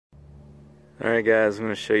Alright guys, I'm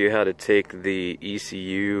going to show you how to take the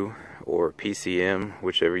ECU or PCM,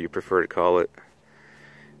 whichever you prefer to call it,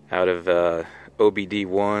 out of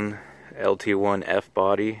Obd1 LT1 F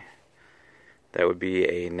body. That would be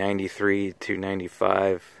a 93 to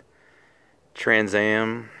 95 Trans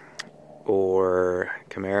Am or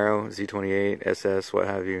Camaro, Z28, SS, what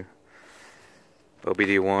have you.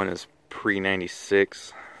 Obd1 is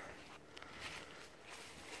pre-96.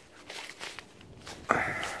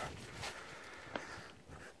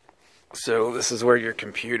 So this is where your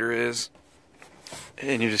computer is,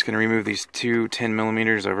 and you're just going to remove these two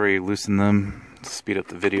 10mm. I've already loosened them to speed up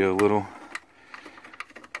the video a little.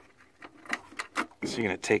 So you're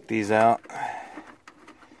going to take these out.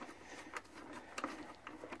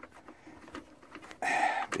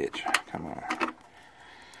 Bitch, come on.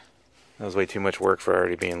 That was way too much work for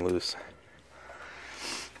already being loose.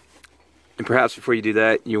 And perhaps before you do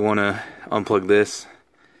that, you want to unplug this.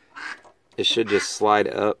 It should just slide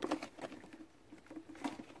up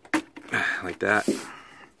like that.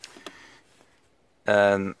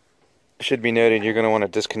 It should be noted you're going to want to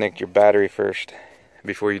disconnect your battery first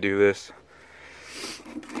before you do this.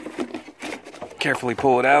 Carefully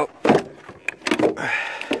pull it out.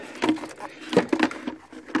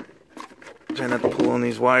 Try not to pull on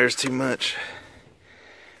these wires too much.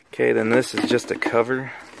 Okay, then this is just a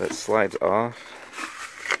cover that slides off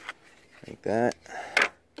like that.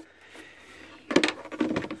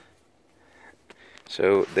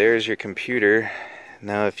 So there's your computer.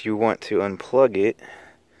 Now if you want to unplug it,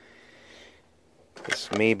 this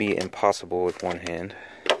may be impossible with one hand.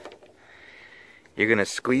 You're going to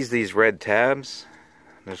squeeze these red tabs.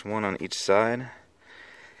 There's one on each side.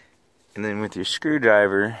 And then with your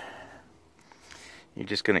screwdriver, you're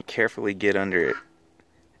just going to carefully get under it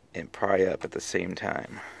and pry up at the same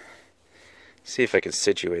time. See if I can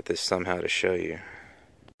situate this somehow to show you.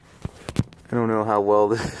 I don't know how well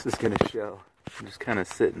this is going to show. I'm just kind of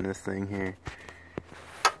sitting this thing here.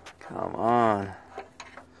 Come on.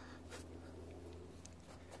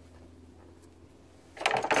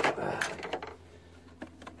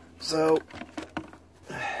 So,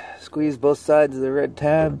 squeeze both sides of the red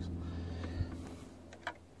tabs.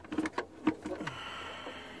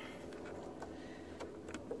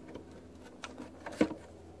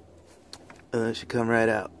 And it should come right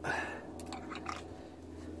out.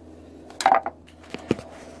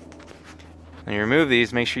 When you remove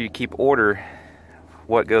these, make sure you keep order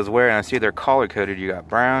what goes where. And I see they're color coded. You got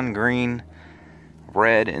brown, green,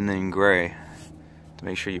 red, and then gray. To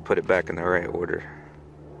make sure you put it back in the right order.